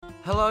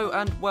Hello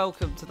and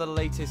welcome to the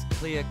latest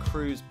Clear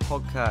Cruise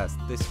podcast.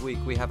 This week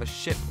we have a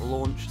ship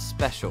launch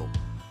special.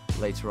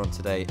 Later on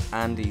today,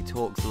 Andy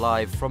talks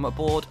live from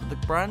aboard the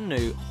brand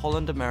new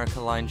Holland America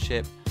Line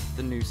ship,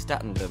 the New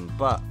Statendam.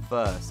 But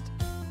first,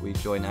 we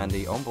join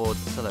Andy on board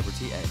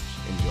Celebrity Edge.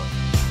 Enjoy.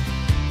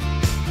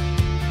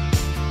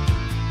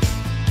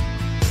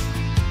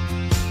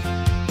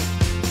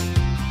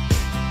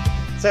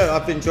 So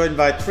I've been joined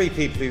by three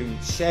people who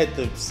shared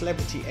the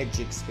Celebrity Edge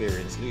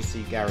experience,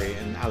 Lucy, Gary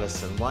and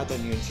Alison. Why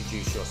don't you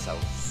introduce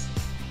yourselves?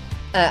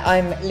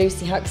 I'm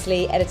Lucy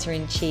Huxley,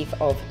 Editor-in-Chief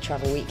of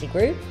Travel Weekly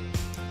Group.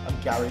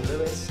 I'm Gary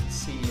Lewis,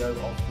 CEO of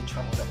the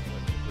Travel Network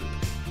Group.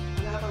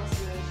 And I'm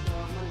Alison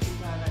Earnshaw, Managing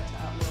Director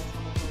at World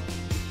Travel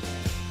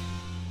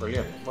Group.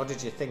 Brilliant. What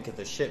did you think of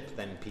the ship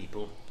then,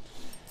 people?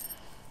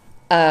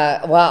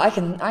 Well, I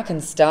can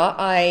start.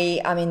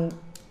 I mean,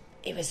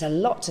 it was a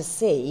lot to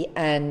see,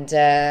 and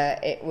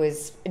it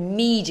was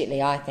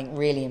immediately, I think,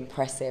 really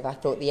impressive. I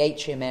thought the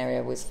atrium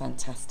area was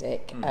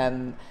fantastic.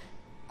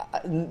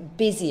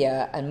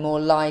 Busier and more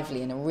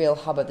lively and a real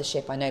hub of the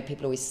ship. I know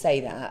people always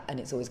say that, and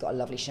it's always got a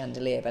lovely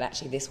chandelier, but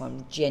actually this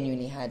one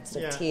genuinely had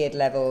sort of tiered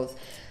levels,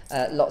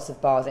 lots of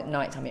bars. At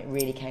night time it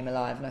really came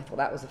alive, and I thought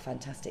that was a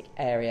fantastic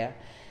area.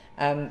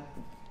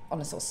 On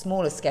a sort of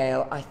smaller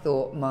scale, I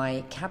thought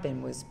my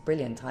cabin was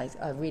brilliant.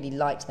 I really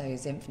liked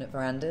those infinite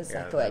verandas.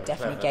 I thought it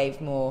definitely gave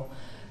more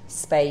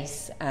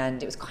space,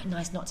 and it was quite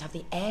nice not to have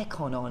the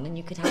aircon on, and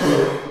you could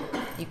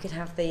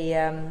have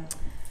the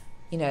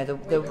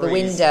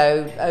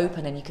window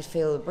open, and you could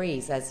feel the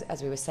breeze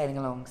as we were sailing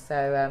along.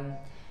 So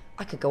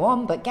I could go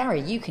on, but Gary,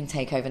 you can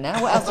take over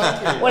now.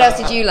 What else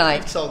did you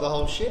like? So the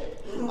whole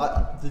ship,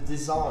 the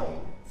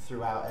design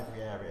throughout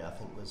every area, I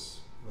think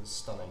was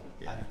stunning,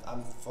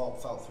 and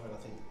felt through. And I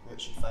think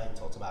Richard Fain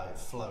talked about it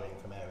flowing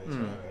from area to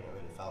area, and it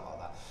really felt like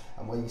that.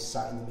 And where you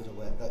sat in the middle,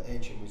 where that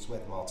atrium was where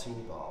the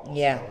martini bar was,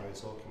 where we were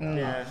talking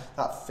about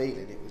that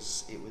feeling. It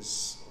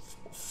was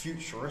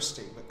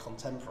futuristic but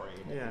contemporary.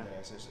 It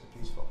was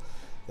beautiful.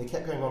 They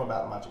kept going on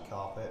about the magic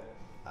carpet,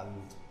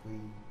 and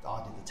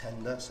I did the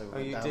tender, so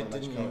we went down the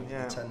magic carpet,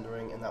 the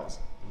tendering, and that was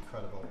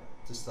incredible.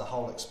 Just the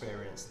whole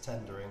experience, the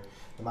tendering,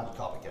 the magic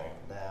carpet going up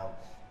and down,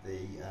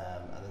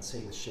 and then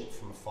seeing the ship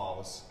from afar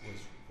was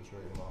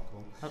really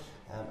remarkable.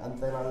 And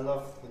then I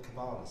loved the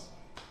cabanas.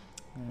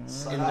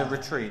 So in the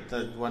retreat,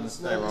 the ones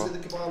is it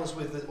the cabanas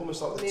with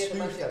almost like the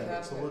tooth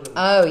elements, the wooden?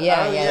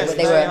 Yes,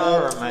 they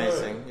are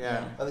amazing.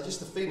 Yeah, and they're just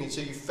the feeling. So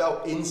you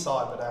felt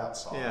inside but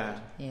outside. Yeah.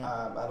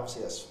 And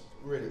obviously that's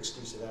a really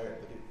exclusive area,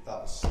 but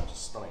that was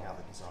just stunning how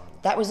they designed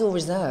it. That was all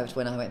reserved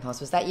when I went past.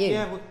 Was that you?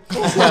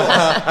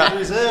 Yeah.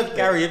 Reserved.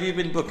 Gary, have you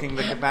been booking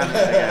the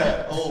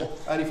cabana?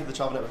 Only for the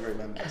Travel Network Group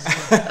members.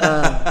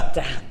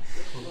 Damn.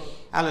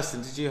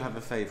 Alison, did you have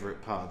a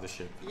favourite part of the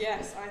ship?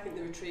 Yes, I think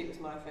the retreat was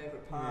my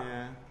favourite part.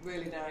 Yeah.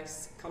 Really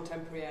nice,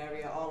 contemporary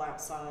area, all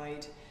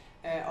outside.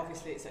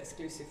 Obviously it's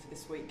exclusive for the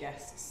suite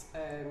guests.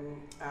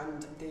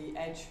 And the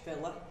Edge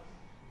Villa,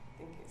 I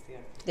think it's the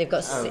Edge. They've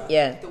got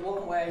the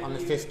one where on the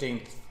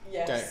 15th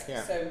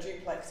deck, so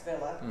duplex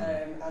villa,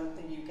 and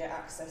then you get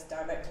access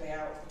directly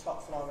out of the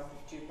top floor of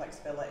the duplex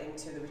villa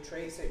into the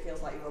retreat, so it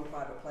feels like you're on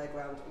private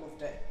playground.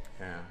 Loved it.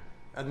 Yeah.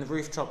 And the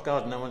rooftop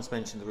garden, no one's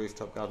mentioned the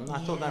rooftop garden. I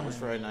thought that was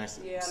very nice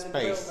space. And the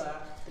grill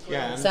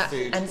there. So,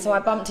 and so I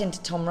bumped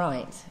into Tom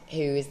Wright, who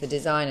is the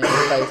designer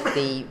of both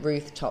the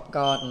rooftop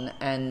garden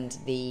and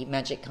the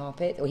magic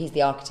carpet. Or he's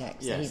the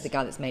architect, so he's the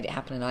guy that's made it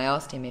happen. And I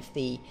asked him if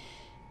the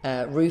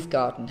roof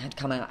garden had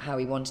come out how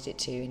he wanted it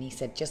to, and he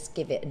said just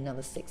give it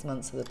another 6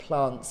 months so the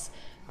plants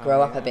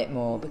grow up a bit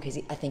more, because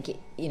I think it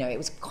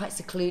was quite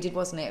secluded,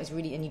 wasn't it? It was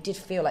really, and you did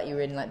feel like you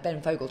were in, like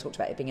Ben Fogle talked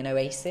about it being an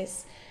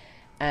oasis.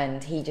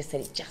 And he just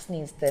said it just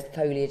needs the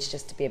foliage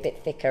just to be a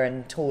bit thicker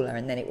and taller,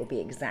 and then it will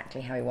be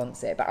exactly how he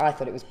wants it. But I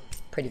thought it was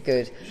pretty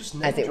good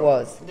as it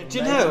was. Do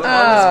you know,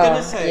 I was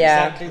going to say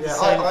exactly the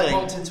same I thing. I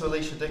bumped into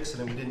Alicia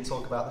Dixon and we didn't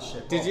talk about the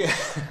ship. Did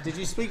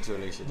you speak to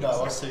Alicia Dixon? No,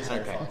 I was too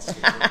terrified.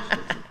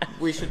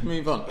 We should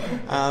move on.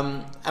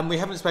 And we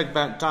haven't spoken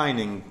about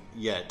dining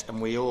yet,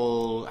 and we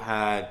all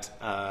had,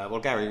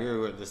 Gary, we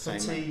were at the same...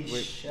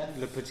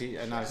 Le Petit,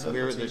 and I, we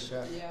were at the...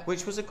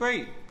 Which was a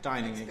great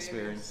dining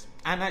experience.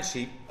 And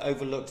actually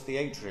overlooked the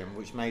atrium,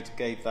 which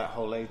gave that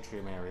whole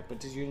atrium area. But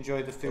did you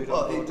enjoy the food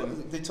on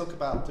board? They talk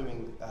about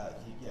doing,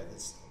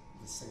 this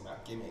thing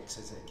about gimmicks.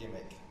 Is it a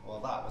gimmick? Well,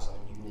 that was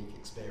a unique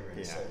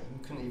experience. Yeah. So you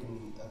couldn't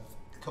even have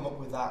come up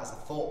with that as a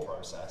thought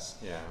process.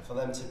 Yeah. For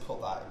them to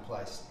put that in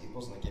place, it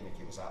wasn't a gimmick.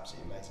 It was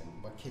absolutely amazing.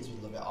 My kids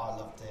would love it. I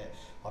loved it.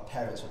 My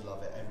parents would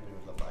love it. Everybody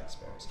would love that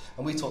experience.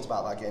 And we talked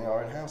about that getting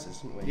our own houses,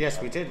 didn't we?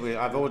 Yes, we did.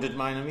 I've ordered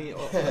mine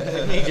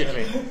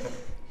immediately.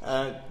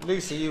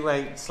 Lucy, you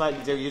ate slightly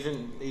different. You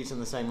didn't eat in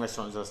the same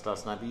restaurant as us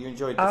last night, but you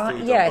enjoyed the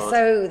food. Yeah,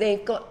 so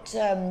they've got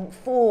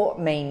 4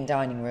 main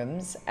dining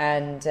rooms,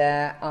 and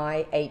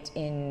I ate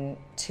in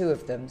 2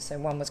 of them. So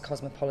one was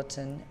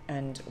Cosmopolitan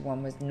and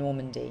one was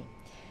Normandy.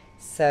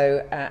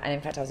 So, and in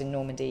fact, I was in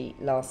Normandy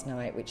last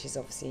night, which is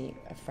obviously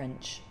a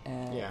French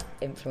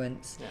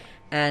influence. Yeah.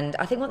 And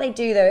I think what they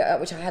do, though,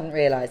 which I hadn't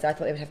realised, I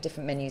thought they would have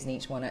different menus in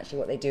each one. Actually,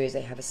 what they do is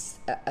they have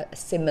a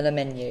similar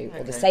menu,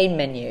 or the same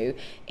menu,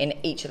 in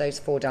each of those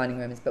 4 dining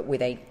rooms, but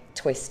with a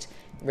twist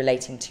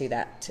relating to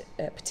that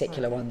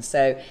particular one.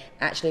 So,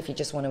 actually, if you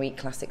just want to eat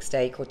classic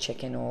steak or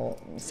chicken or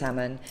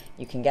salmon,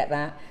 you can get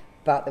that.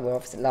 But there were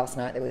obviously last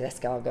night there was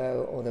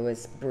escargot, or there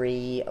was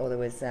brie, or there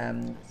was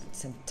some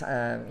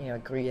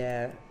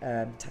Gruyere,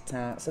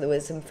 tatin. So there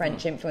was some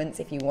French influence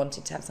if you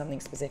wanted to have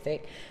something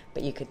specific,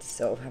 but you could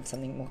sort of have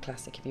something more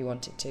classic if you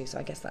wanted to. So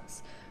I guess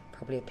that's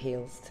probably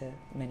appeals to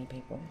many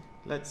people.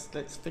 Let's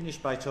finish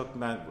by talking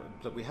about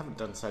what we haven't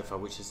done so far,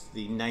 which is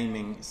the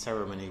naming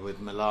ceremony with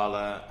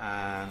Malala,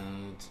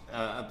 and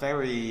a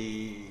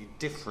very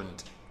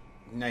different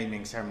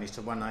naming ceremonies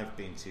to one I've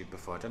been to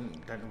before. I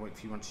don't know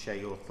if you want to share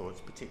your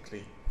thoughts,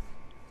 particularly.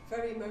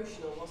 Very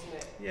emotional, wasn't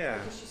it? Yeah.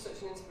 Because she's such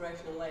an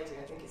inspirational lady.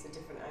 I think it's a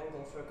different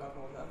angle for a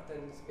godmother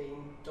than has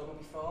been done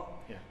before.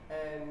 Yeah.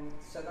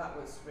 So that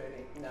was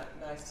really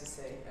nice to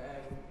see.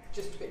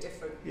 Just a bit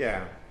different.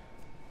 Yeah.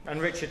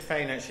 And Richard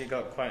Fane actually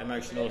got quite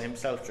emotional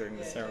himself during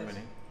the ceremony.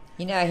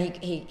 You know,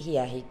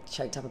 he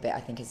choked up a bit, I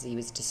think, as he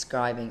was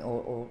describing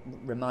or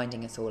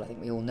reminding us all, I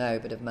think we all know,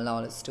 but of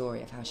Malala's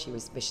story of how she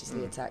was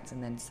viciously attacked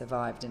and then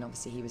survived. And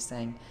obviously he was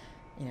saying,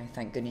 you know,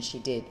 thank goodness she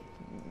did,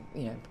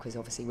 you know, because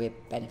obviously we're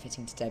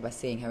benefiting today by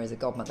seeing her as a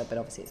godmother, but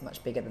obviously it's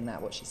much bigger than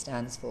that, what she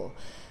stands for.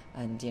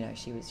 And, you know,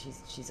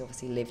 she's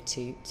obviously lived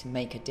to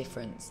make a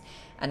difference.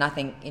 And I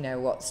think, you know,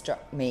 what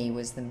struck me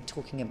was them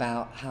talking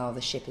about how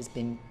the ship has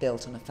been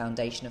built on a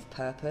foundation of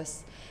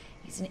purpose.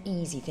 It's an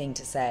easy thing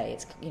to say.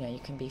 It's, you know, you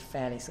can be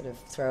fairly sort of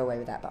throwaway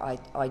with that, but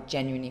I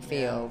genuinely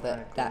feel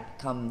that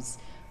comes,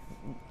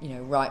 you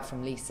know, right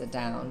from Lisa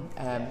down,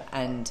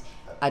 and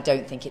I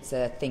don't think it's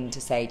a thing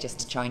to say just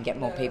to try and get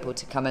more people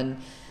to come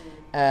and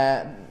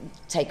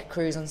take a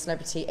cruise on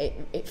Celebrity.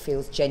 It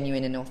feels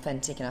genuine and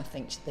authentic, and I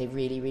think they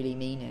really, really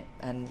mean it.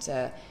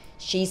 And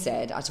she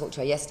said, I talked to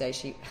her yesterday.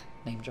 She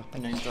name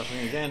dropping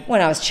again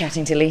when I was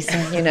chatting to Lisa,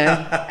 you know.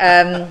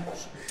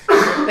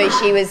 But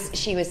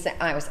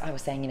I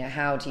was saying, you know,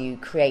 how do you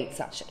create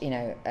such, you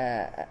know,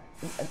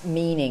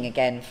 meaning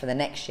again for the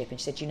next ship? And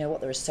she said, you know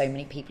what, there are so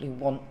many people who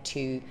want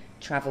to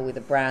travel with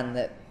a brand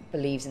that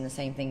believes in the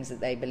same things that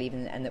they believe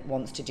in and that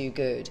wants to do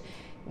good.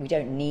 We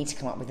don't need to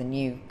come up with a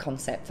new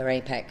concept for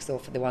Apex or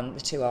for the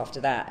 2 after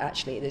that.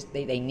 Actually,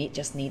 they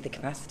just need the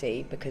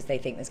capacity because they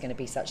think there's going to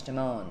be such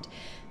demand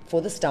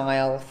for the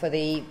style, for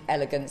the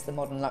elegance, the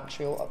modern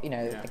luxury, you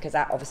know, because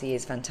that obviously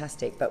is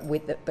fantastic. But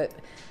but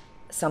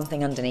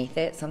something underneath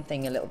it,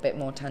 something a little bit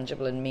more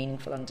tangible and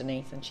meaningful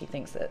underneath, and she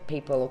thinks that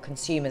people or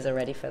consumers are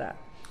ready for that.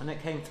 And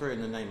it came through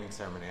in the naming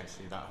ceremony,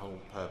 actually, that whole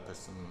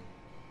purpose and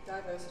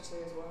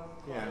diversity as well.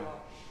 Quite a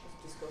lot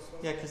was discussed,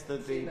 wasn't because the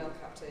female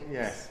captain.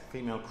 Yes,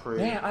 female crew.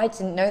 Yeah, I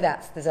didn't know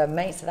that. There's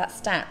that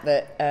stat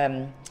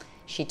that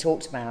she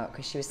talked about,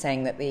 because she was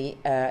saying that the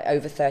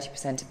over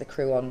 30% of the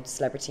crew on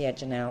Celebrity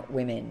Edge are now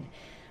women.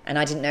 And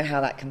I didn't know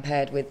how that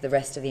compared with the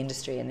rest of the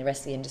industry. And the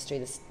rest of the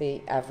industry,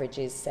 the average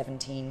is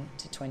 17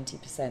 to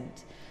 20%.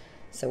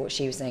 So what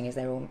she was saying is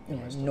they're all, you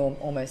know,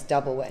 almost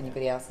double what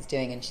anybody else is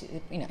doing. And she,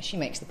 you know, she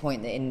makes the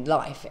point that in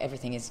life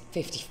everything is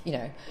 50. You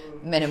know,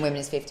 men and women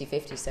is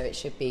 50-50. So it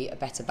should be a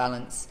better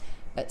balance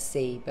at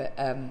sea. But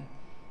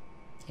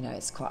you know,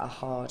 it's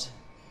quite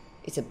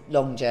it's a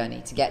long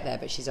journey to get there.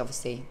 But she's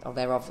obviously,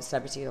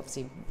 Celebrity,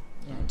 obviously,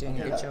 you know, doing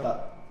a good job.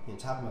 But you know,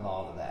 to have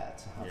Malala there,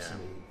 to have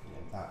somebody,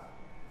 you know,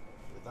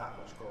 that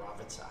much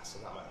gravitas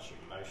and that much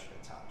emotion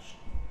attached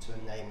to a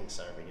naming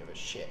ceremony of a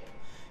ship,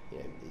 you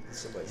know, in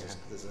some ways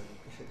there's a.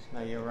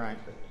 No, you're right.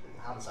 But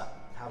how does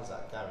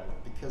that go?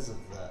 And because of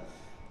the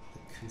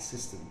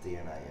consistent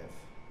DNA of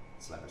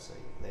Celebrity,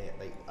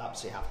 they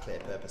absolutely have clear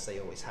purpose. They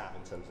always have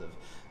in terms of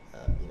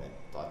you know,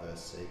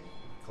 diversity,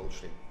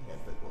 culturally, you know,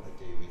 but what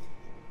they do with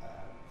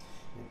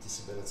you know,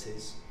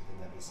 disabilities within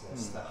their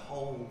business, their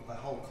whole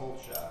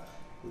culture,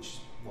 which is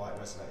why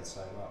it resonated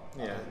so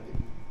much. Yeah.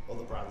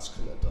 Other brands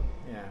couldn't have done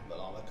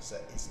Malala because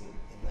it isn't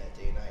in their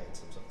DNA in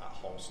terms of that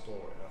whole story,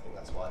 and I think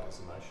that's why it was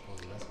emotional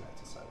and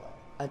resonated so well.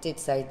 I did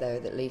say though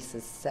that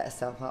Lisa's set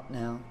herself up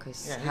now,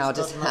 because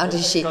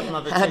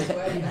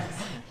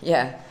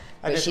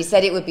but she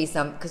said it would be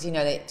because you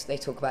know they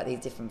talk about these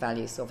different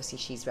values. So obviously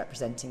she's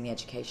representing the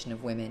education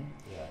of women,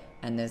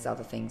 and there's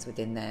other things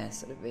within their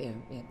sort of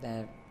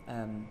their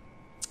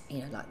you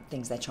know, like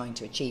things they're trying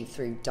to achieve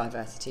through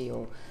diversity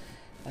or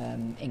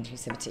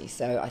inclusivity.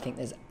 So I think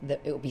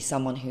it will be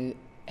someone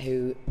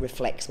who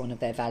reflects one of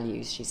their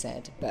values, she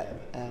said. But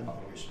I think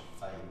Richard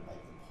Fane made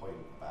the point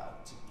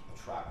about to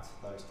attract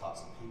those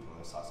types of people,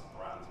 those types of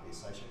brands, to be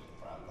associated with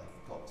the brand.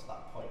 They've got to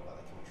that point where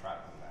they can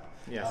attract them now.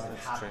 Yes,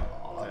 that's true.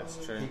 That's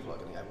true. People are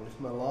going to go, well, if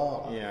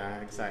Malala,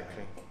 yeah,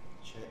 exactly,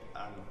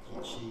 and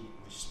she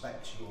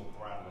respects your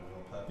brand and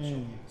your purpose, your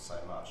people so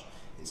much,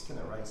 it's going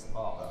to raise the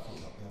bar. But I think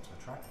they'll be able to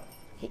attract them.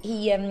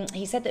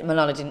 He said that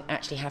Malala didn't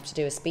actually have to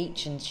do a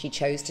speech, and she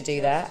chose to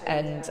do that.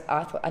 And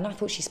I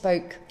thought she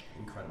spoke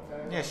Incredible.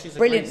 Yeah, she's a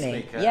brilliantly.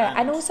 great speaker. Yeah,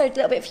 and also a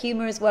little bit of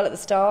humour as well at the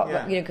start.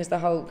 Yeah. Because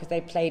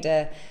they played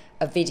a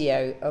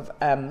video of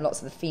lots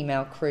of the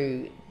female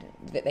crew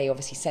that they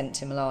obviously sent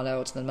to Malala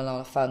or to the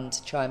Malala Fund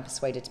to try and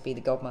persuade her to be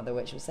the godmother,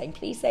 which was saying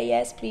please say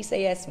yes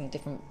from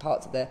different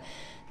parts of the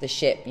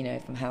ship,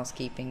 from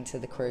housekeeping to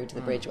the crew to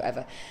the bridge,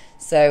 whatever.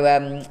 So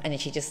and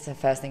she just, the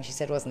first thing she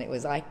said wasn't it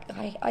was I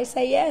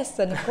say yes,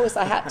 and of course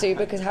I had to,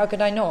 because how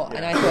could I not?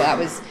 And I thought that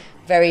was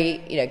very,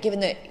 given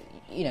that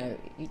you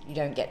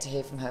don't get to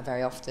hear from her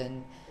very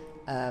often,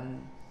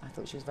 I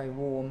thought she was very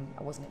warm.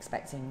 I wasn't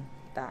expecting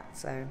that.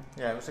 So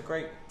yeah, it was a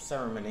great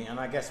ceremony, and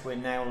I guess we're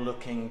now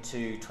looking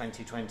to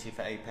 2020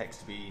 for Apex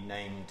to be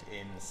named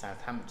in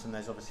Southampton.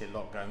 There's obviously a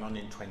lot going on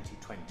in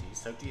 2020.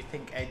 So do you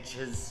think Edge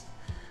has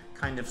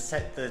kind of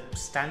set the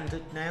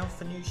standard now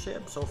for new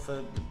ships or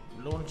for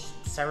launch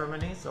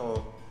ceremonies,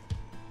 or?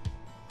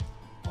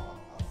 I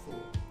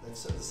thought they've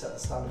certainly set the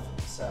standard for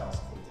themselves.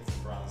 I think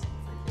different brands and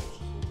different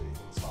cultures will do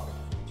things slightly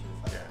differently to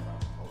reflect their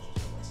brand's cultures,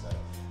 don't they? So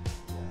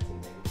yeah, I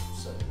think they would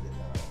certainly do it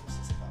now. This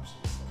is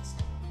absolutely set the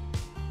standard.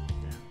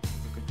 Yeah, it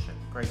was a good ship,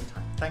 great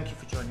time. Thank you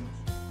for joining us.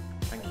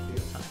 Thank you for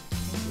your time.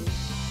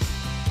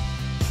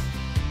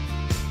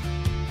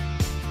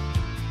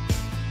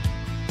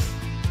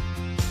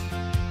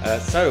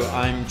 So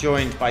I'm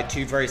joined by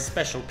two very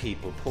special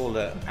people,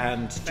 Paula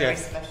and Very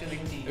Jeff. special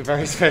indeed.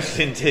 Very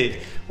special indeed.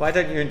 Why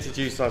don't you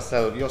introduce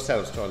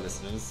yourselves to our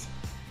listeners?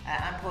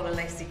 I'm Paula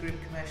Lacey, Group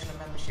Commercial and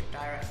Membership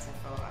Director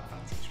for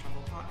Advantage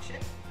Travel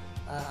Partnership.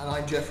 And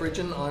I'm Jeff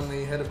Ridgen. I'm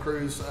the Head of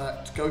Cruise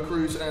at Go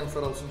Cruise and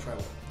Fred Olsen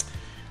Travel.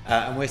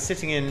 And we're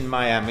sitting in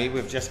Miami.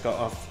 We've just got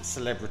off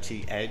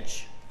Celebrity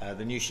Edge,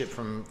 the new ship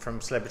from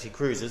Celebrity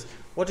Cruises.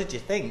 What did you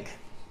think?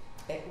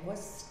 It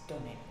was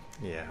stunning.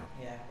 Yeah.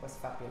 Yeah, it was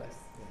fabulous.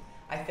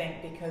 I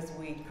think because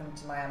we'd come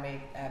to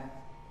Miami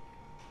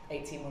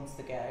 18 months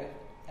ago,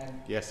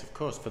 Yes, of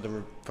course, for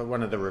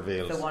one of the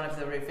reveals. for one of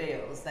the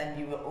reveals, then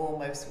you were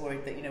almost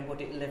worried that,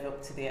 would it live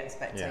up to the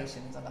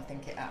expectations? And I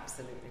think it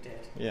absolutely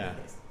did. Yeah.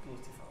 It's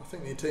beautiful. I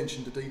think the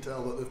attention to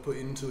detail that they've put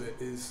into it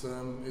is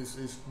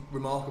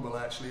remarkable.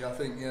 Actually, I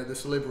think the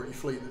celebrity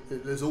fleet,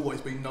 there's always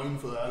been known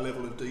for that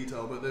level of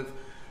detail, but they've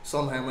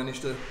somehow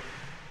managed to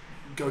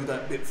go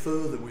that bit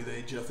further with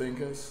Edge. I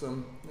think it's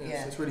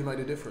really made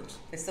a difference.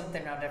 There's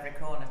something around every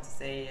corner to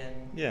see,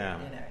 and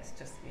it's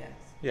just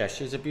Yeah,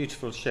 she's a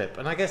beautiful ship,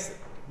 and I guess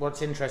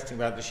what's interesting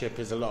about the ship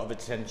is a lot of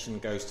attention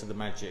goes to the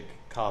magic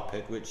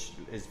carpet, which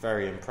is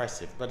very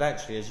impressive. But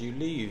actually, as you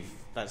leave,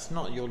 that's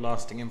not your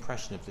lasting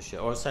impression of the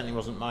ship, or it certainly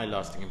wasn't my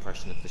lasting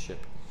impression of the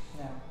ship.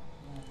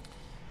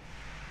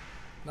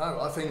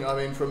 No, I think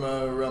from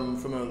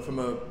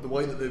the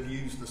way that they've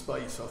used the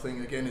space, I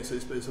think again it's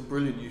a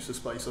brilliant use of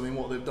space. I mean,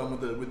 what they've done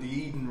with the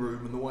Eden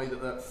room and the way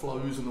that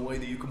flows and the way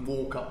that you can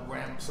walk up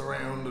ramps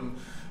around and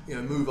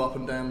move up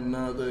and down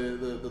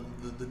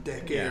the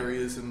deck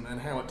areas and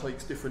how it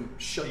takes different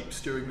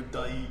shapes during the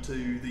day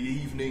to the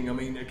evening. I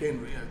mean,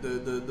 again,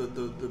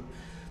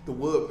 the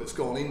work that's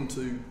gone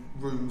into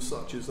rooms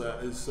such as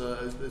that has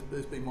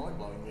been mind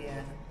blowing.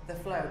 Yeah. The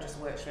flow just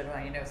works really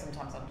well.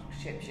 Sometimes on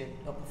ships you're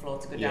up a floor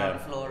to go down a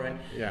floor, and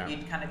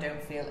you kind of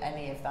don't feel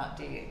any of that,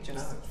 do you? It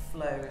just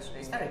flows.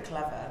 It's very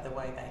clever the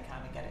way they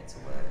kind of get it to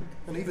work.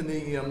 And even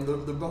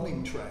the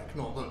running track,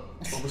 not that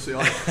obviously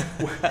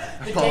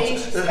the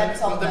days you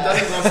spent on the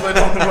days I spent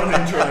on the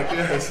running track,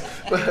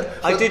 yes.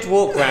 But I did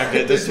walk round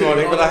it this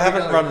morning, but I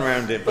haven't run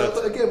round it.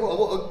 But again,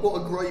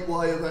 what a great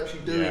way of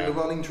actually doing a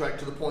running track,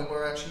 to the point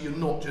where actually you're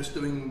not just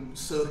doing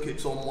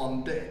circuits on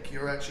one deck.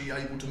 You're actually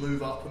able to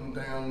move up and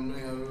down,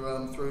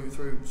 through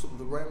sort of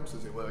the ramps,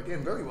 as it were.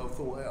 Again, very well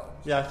thought out.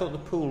 Yeah, I thought the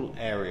pool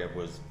area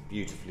was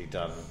beautifully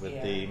done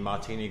with the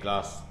martini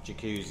glass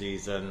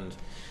jacuzzis and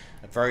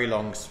a very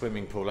long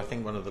swimming pool. I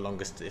think one of the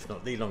longest, if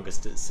not the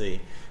longest at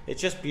sea.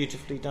 It's just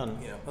beautifully done.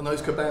 Yeah, and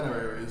those cabana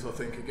areas, I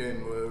think,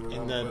 again, were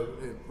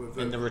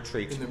in the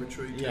retreat. In the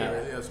retreat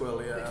area as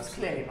well. Yeah, which is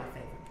clearly my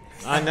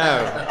favourite. I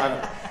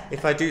know.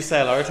 If I do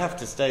sail, I would have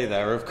to stay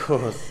there, of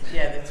course.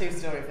 Yeah, the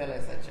two-storey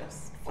villas are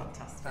just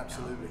fantastic.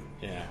 Absolutely.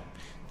 Yeah.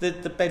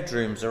 The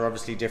bedrooms are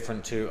obviously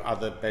different to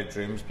other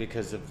bedrooms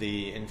because of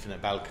the infinite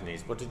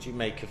balconies. What did you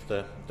make of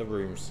the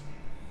rooms?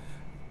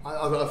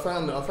 I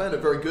found it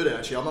very good,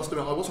 actually. I must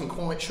admit, I wasn't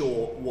quite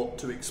sure what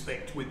to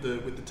expect with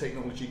the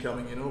technology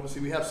coming in.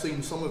 Obviously, we have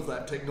seen some of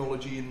that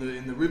technology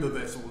in the river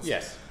vessels.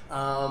 Yes.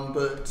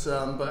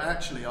 But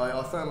actually,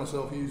 I found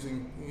myself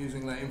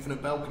using that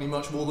infinite balcony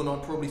much more than I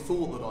probably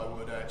thought that I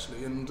would,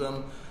 actually. And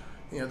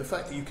the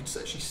fact that you could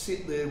actually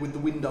sit there with the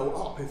window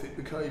up if it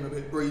became a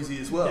bit breezy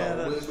as well,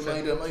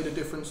 made a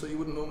difference that you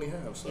wouldn't normally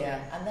have. So.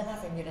 Yeah, and then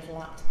having your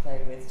little app to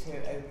play with to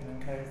open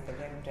and close the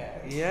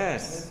window.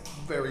 Yes.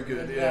 Very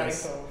good.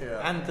 Yes. Very cool.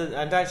 Yeah.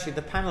 And actually,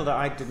 the panel that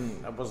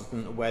I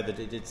wasn't aware that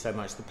it did so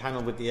much. The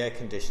panel with the air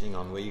conditioning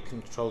on, where you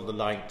control the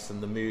lights and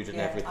the mood and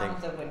everything.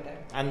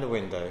 And the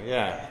window.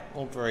 Yeah.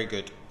 All very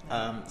good.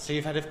 So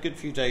you've had a good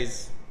few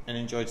days and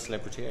enjoyed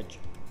Celebrity Edge.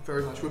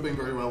 Very much. We've been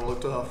very well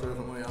looked after,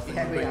 haven't we? I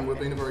think we've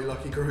been a very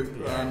lucky group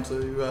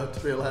to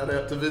be allowed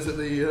out to visit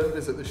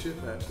the ship,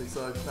 actually.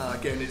 So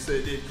again,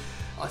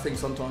 I think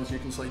sometimes you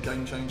can say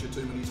game changer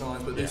too many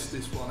times, but this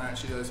one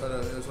actually has had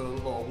a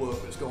lot of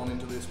work that's gone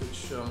into this,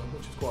 which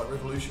is quite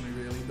revolutionary,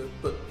 really,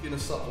 but in a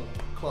subtle,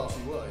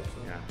 classy way.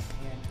 So. Yeah,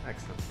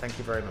 excellent. Thank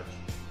you very much.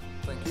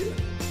 Thank you.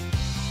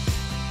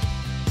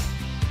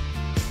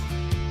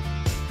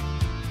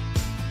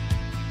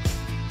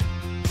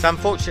 So I'm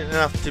fortunate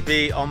enough to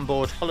be on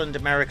board Holland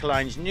America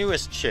Line's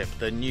newest ship,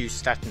 the Nieuw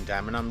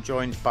Statendam, and I'm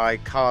joined by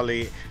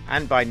Carly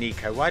and by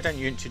Nico. Why don't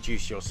you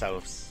introduce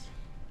yourselves?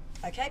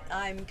 Okay,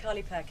 I'm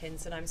Carly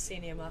Perkins and I'm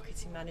Senior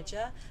Marketing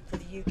Manager for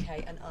the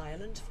UK and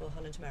Ireland for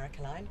Holland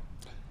America Line.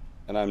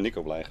 And I'm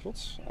Nico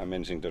Blijgerot. I'm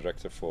Managing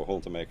Director for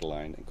Holland America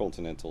Line in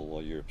continental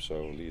Europe,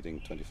 so leading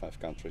 25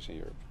 countries in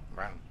Europe.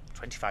 Wow,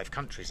 25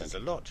 countries is a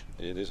lot.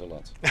 It is a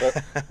lot,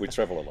 but we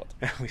travel a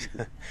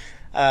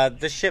lot.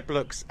 The ship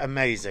looks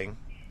amazing.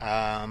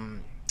 Tell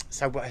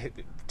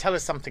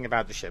us something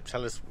about the ship.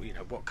 Tell us,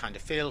 what kind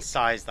of feel,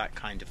 size, that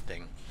kind of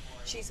thing.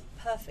 She's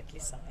perfectly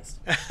sized.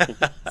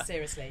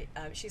 Seriously,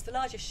 she's the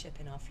largest ship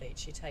in our fleet.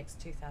 She takes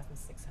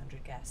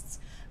 2,600 guests.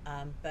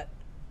 But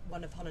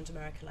one of Holland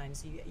America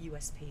Line's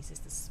USPs is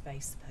the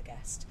space per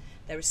guest.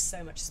 There is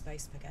so much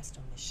space per guest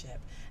on this ship,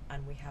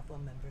 and we have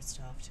one member of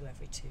staff to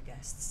every 2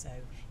 guests. So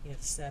the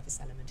service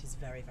element is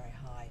very, very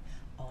high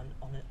on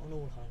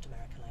all Holland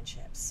America Line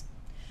ships.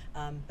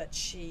 But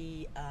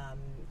she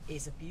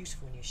is a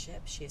beautiful new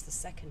ship. She is the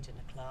second in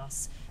a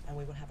class, and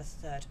we will have a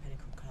third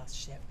Pinnacle class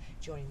ship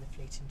joining the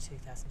fleet in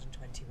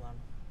 2021.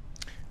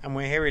 And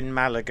we're here in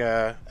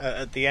Malaga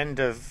at the end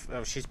of.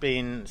 She's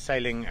been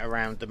sailing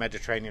around the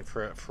Mediterranean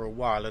for a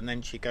while, and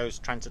then she goes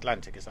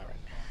transatlantic. Is that right?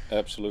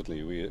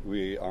 Absolutely.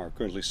 We are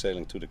currently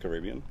sailing to the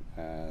Caribbean,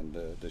 and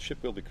the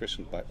ship will be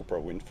christened by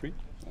Oprah Winfrey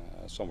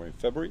somewhere in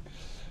February.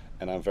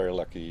 And I'm very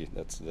lucky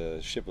that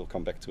the ship will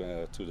come back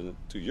to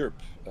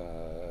Europe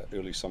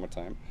early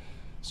summertime.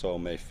 So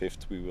May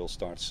 5th we will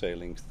start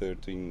sailing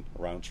 13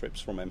 round trips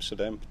from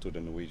Amsterdam to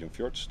the Norwegian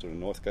fjords, to the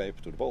North Cape,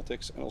 to the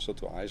Baltics, and also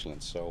to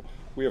Iceland. So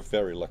we are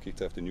very lucky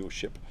to have the new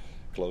ship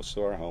close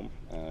to our home,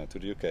 to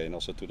the UK and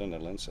also to the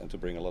Netherlands, and to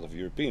bring a lot of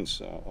Europeans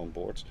on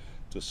board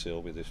to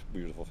sail with this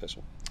beautiful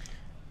vessel.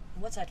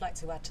 And what I'd like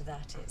to add to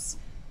that is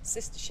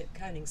sister ship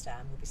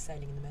Koningsdam will be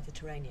sailing in the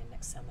Mediterranean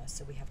next summer,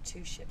 so we have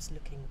 2 ships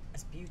looking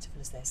as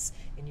beautiful as this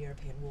in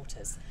European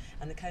waters.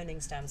 And the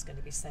Koningsdam is going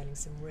to be sailing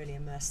some really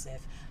immersive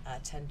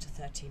 10 to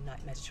 13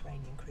 night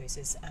Mediterranean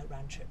cruises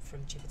round trip from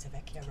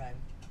Civitavecchia, Rome.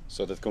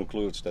 So that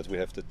concludes that we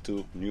have the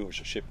 2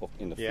 newest ships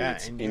in the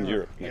fleet in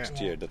Europe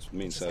next year. That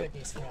means a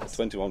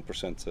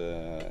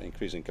 21%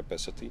 increase in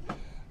capacity.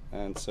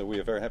 And so we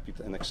are very happy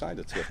and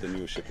excited to have the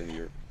new ship in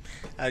Europe.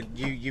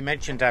 You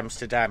mentioned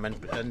Amsterdam,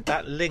 and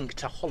that link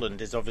to Holland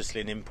is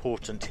obviously an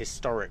important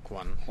historic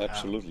one.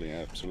 Absolutely.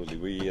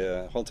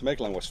 Holland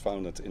America Line was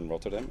founded in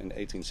Rotterdam in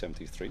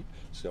 1873,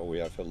 so we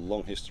have a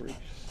long history.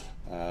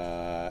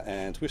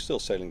 And we're still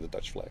sailing the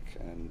Dutch flag,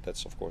 and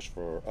that's of course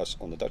for us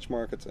on the Dutch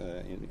market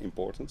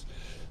important.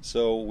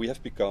 So we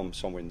have become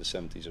somewhere in the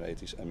 70s or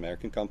 80s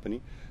American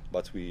company,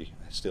 but we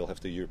still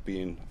have the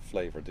European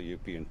flavor, the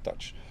European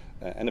touch.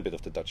 And a bit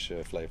of the Dutch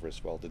flavor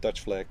as well. The Dutch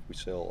flag, we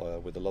sail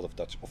with a lot of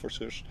Dutch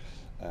officers.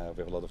 We have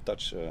a lot of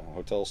Dutch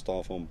hotel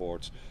staff on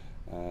board.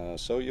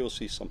 So you'll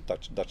see some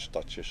Dutch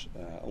touches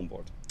on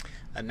board.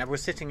 And now we're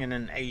sitting in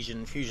an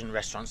Asian fusion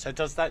restaurant. So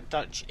does that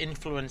Dutch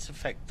influence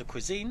affect the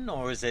cuisine,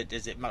 or is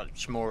it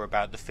much more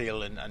about the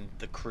feel and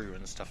the crew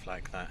and stuff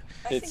like that?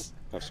 Go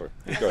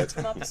ahead.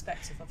 From our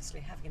perspective, obviously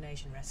having an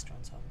Asian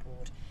restaurant on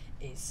board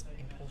is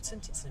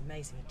important. It's an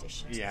amazing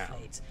addition to the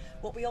fleet.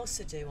 What we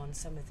also do on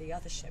some of the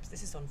other ships,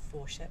 this is on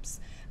 4 ships,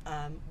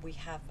 we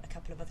have a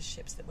couple of other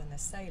ships that when they're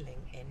sailing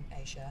in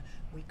Asia,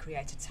 we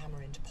create a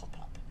tamarind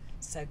pop-up.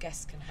 So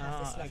guests can have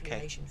this lovely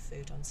Asian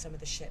food on some of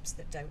the ships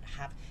that don't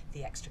have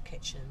the extra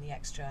kitchen and the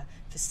extra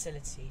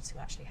facility to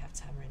actually have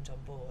tamarind on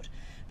board.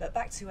 But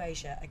back to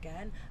Asia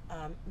again,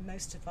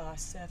 most of our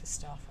service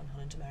staff on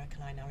Holland America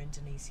Line are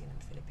Indonesian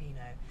and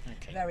Filipino.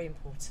 Very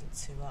important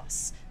to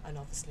us, and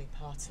obviously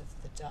part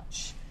of the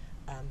Dutch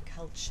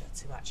culture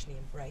to actually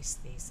embrace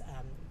these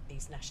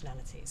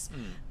nationalities.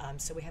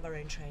 So we have our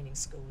own training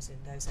schools in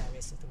those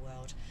areas of the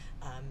world.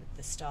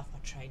 The staff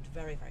are trained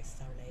very, very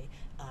thoroughly,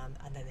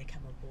 and then they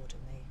come on board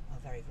and they are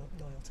very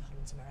loyal to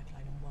Holland America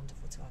Line and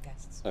wonderful to our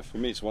guests. For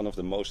me, it's one of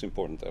the most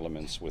important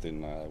elements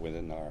within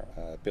our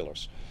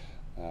pillars.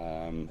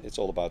 It's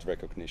all about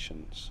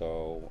recognition.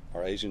 So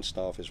our Asian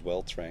staff is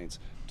well trained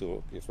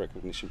to give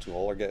recognition to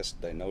all our guests.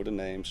 They know the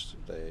names,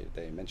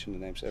 they mention the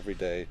names every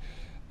day,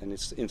 and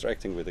it's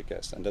interacting with the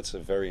guests, and that's a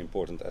very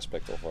important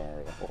aspect of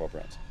our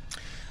brand.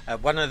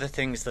 One of the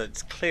things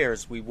that's clear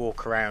as we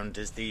walk around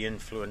is the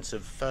influence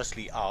of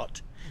firstly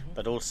art,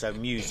 but also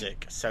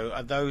music. So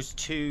are those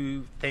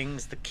 2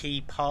 things the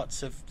key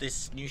parts of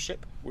this new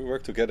ship? We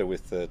work together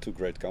with 2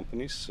 great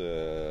companies,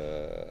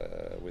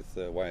 with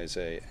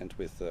YSA and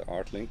with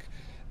ArtLink.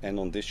 And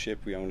on this ship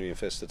we only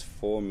invested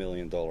 $4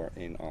 million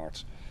in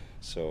art.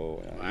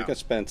 So wow. you can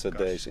spend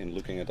days in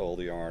looking at all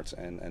the art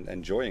and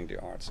enjoying the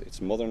art. It's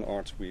modern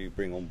art we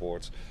bring on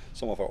board.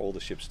 Some of our older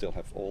ships still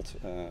have old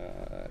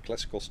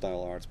classical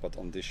style art, but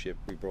on this ship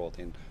we brought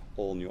in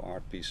all new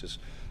art pieces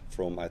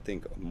from, I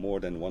think, more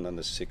than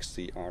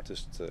 160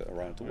 artists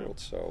around the world.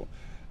 So,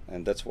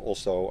 and that's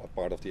also a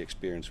part of the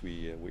experience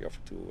we offer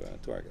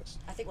to our guests.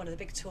 I think one of the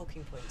big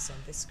talking points on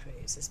this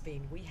cruise has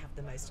been we have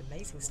the most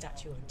amazing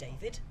statue of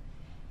David.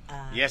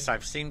 Yes,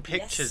 I've seen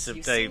pictures of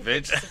Seen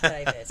David. pictures of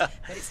David, but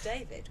it's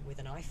David with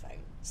an iPhone.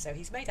 So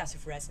he's made out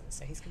of resin,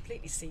 so he's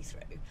completely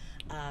see-through,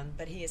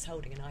 but he is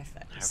holding an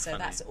iPhone. So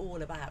that's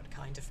all about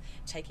kind of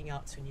taking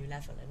art to a new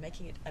level and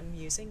making it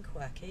amusing,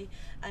 quirky,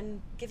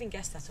 and giving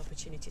guests that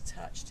opportunity to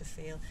touch, to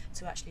feel,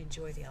 to actually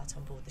enjoy the art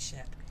on board the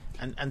ship.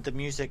 And the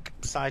music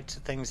side to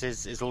things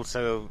is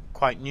also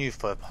quite new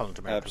for Holland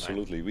America.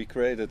 Absolutely. We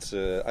created,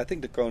 I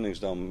think the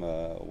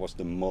Koningsdam was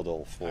the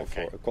model for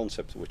a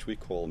concept which we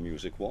call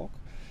Music Walk.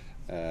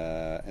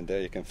 And there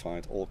you can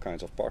find all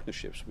kinds of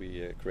partnerships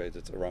we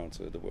created around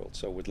the world.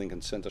 So with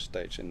Lincoln Center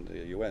Stage in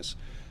the US,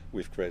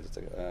 we've created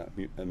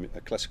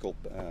a classical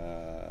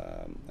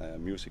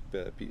music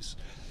piece.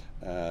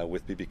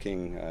 With BB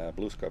King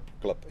Blues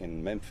Club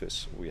in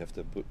Memphis, we have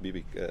the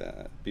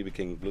BB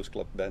King Blues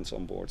Club bands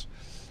on board.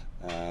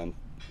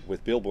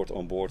 With Billboard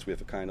on board, we have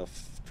a kind of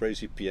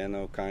crazy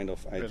piano kind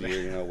of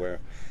idea, where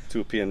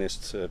two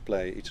pianists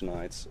play each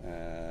night,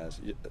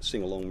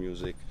 sing-along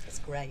music. It's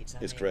great.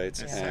 It's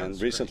great. And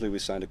recently we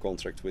signed a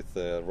contract with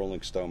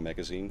Rolling Stone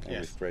magazine, and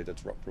we've created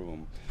Rock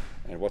Room.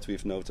 And what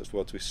we've noticed,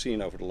 what we've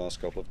seen over the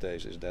last couple of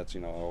days, is that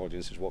our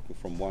audience is walking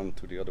from one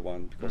to the other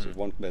one, because if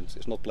one band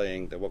is not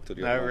playing, they walk to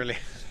the other one. Really?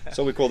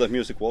 So we call that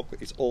Music Walk.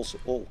 It's also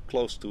all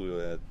close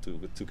to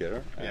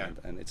together,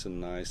 and it's a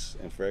nice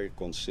and very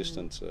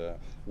consistent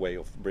way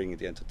of bringing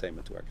the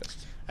entertainment to our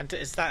guests. And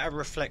is that a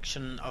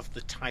reflection of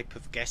the type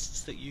of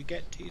guests that you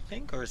get, do you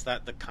think, or is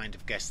that the kind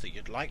of guests that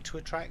you'd like to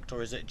attract,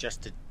 or is it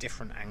just a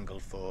different angle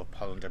for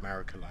Holland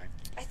America Line?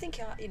 I think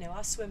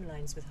our swim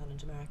lanes with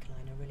Holland America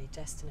Line are really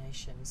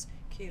destinations,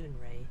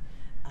 culinary,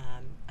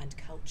 and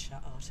culture,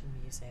 art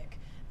and music.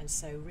 And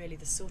so really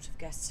the sort of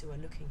guests who are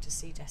looking to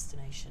see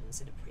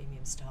destinations in a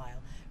premium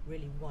style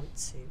really want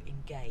to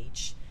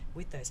engage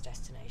with those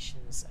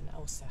destinations and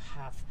also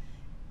have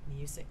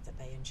music that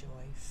they enjoy,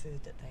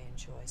 food that they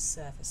enjoy,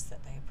 service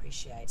that they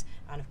appreciate,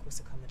 and of course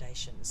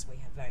accommodations. We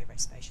have very, very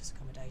spacious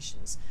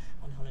accommodations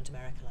on Holland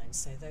America Line.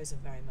 So those are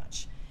very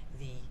much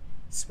the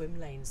swim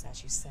lanes,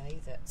 as you say,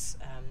 that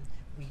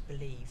we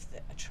believe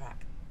that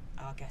attract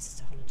our guests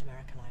to Holland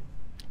America Line.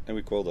 And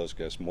we call those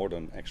guests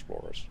modern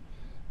explorers,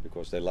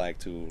 because they like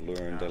to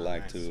learn, they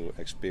like to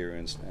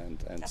experience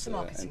and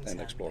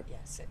explore.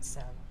 Yes, it's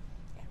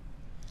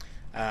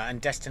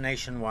and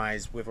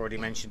destination-wise, we've already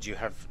mentioned you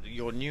have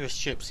your newest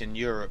ships in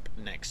Europe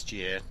next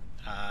year,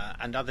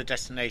 and other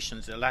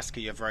destinations. Alaska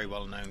you're very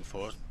well known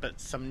for, but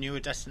some newer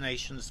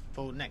destinations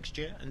for next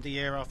year and the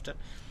year after?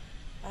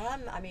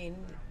 I mean,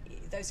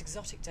 those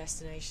exotic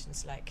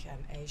destinations like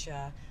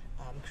Asia,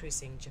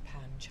 cruising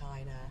Japan,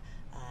 China,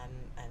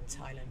 and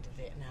Thailand and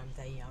Vietnam,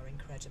 they are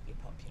incredibly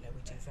popular.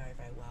 We do very,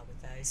 very well with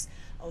those.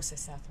 Also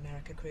South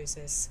America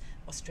cruises,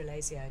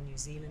 Australasia and New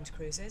Zealand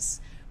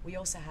cruises. We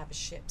also have a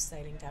ship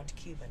sailing down to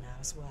Cuba now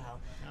as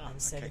well.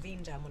 So the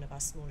Veendam, one of our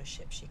smaller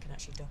ships, she can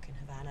actually dock in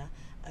Havana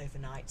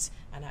overnight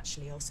and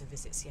actually also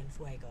visit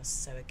Cienfuegos.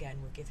 So again,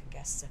 we're giving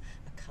guests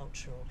a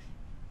cultural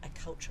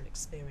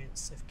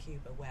experience of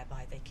Cuba,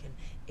 whereby they can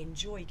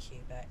enjoy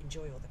Cuba,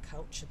 enjoy all the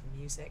culture, the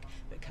music,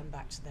 but come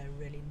back to their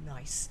really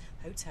nice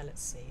hotel at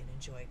sea and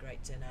enjoy a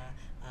great dinner,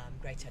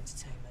 great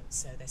entertainment.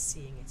 So they're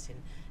seeing it in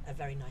a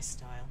very nice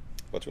style.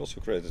 But we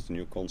also created a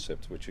new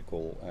concept which we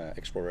call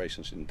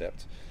explorations in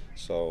depth.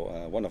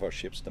 So one of our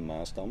ships, the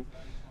Maasdam,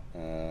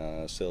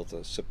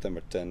 sailed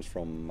September 10th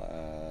from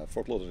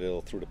Fort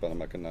Lauderdale through the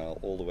Panama Canal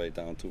all the way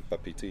down to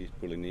Papeete,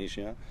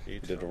 Polynesia.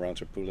 Beautiful. We did a round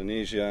trip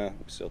Polynesia,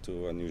 we sailed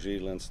to New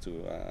Zealand,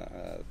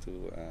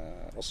 to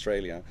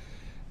Australia,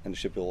 and the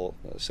ship will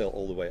sail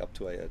all the way up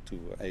to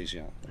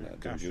Asia,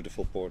 to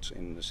beautiful ports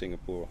in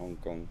Singapore, Hong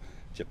Kong,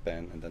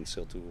 Japan, and then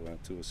sail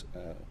to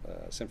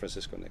San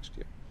Francisco next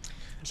year.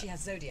 And she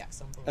has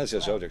Zodiacs on board. Has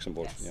Zodiacs on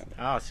board, yes.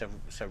 Yeah.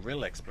 So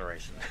real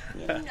exploration.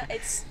 Yeah. No,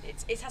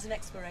 it has an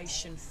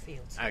exploration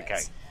feel to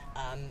it,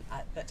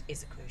 but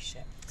is a cruise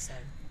ship. So.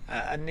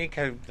 And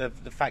Nico, the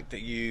fact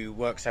that you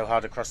work so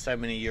hard across so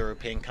many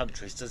European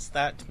countries, does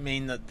that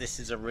mean that this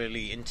is a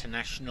really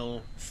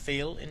international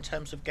feel in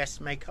terms of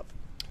guest makeup?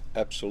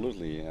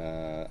 Absolutely.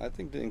 I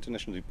think the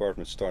international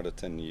department started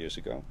 10 years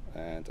ago,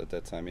 and at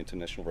that time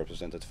international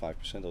represented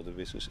 5% of the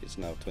business. It's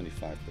now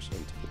 25%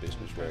 of the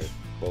business, where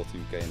both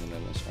UK and the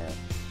Netherlands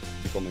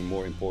are becoming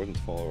more important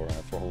for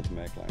Holland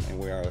America Line, and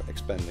we are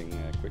expanding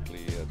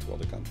quickly to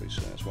other countries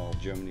as well.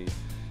 Germany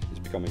is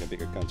becoming a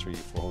bigger country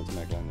for Holland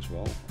America Line as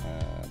well,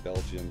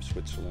 Belgium,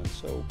 Switzerland,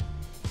 so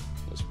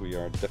yes, we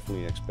are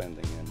definitely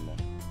expanding in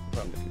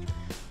the future.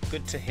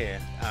 Good to hear,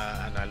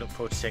 and I look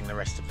forward to seeing the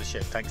rest of the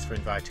ship. Thanks for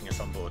inviting us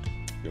on board.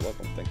 You're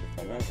welcome. Thank you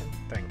for coming.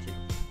 Thank you.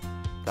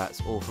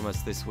 That's all from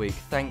us this week.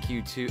 Thank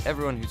you to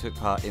everyone who took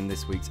part in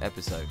this week's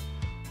episode.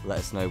 Let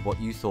us know what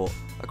you thought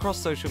across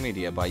social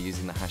media by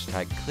using the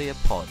hashtag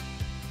ClearPod.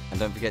 And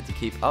don't forget to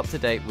keep up to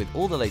date with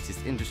all the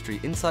latest industry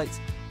insights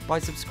by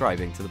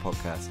subscribing to the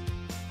podcast.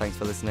 Thanks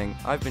for listening.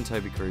 I've been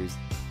Toby Cruz.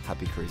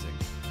 Happy cruising.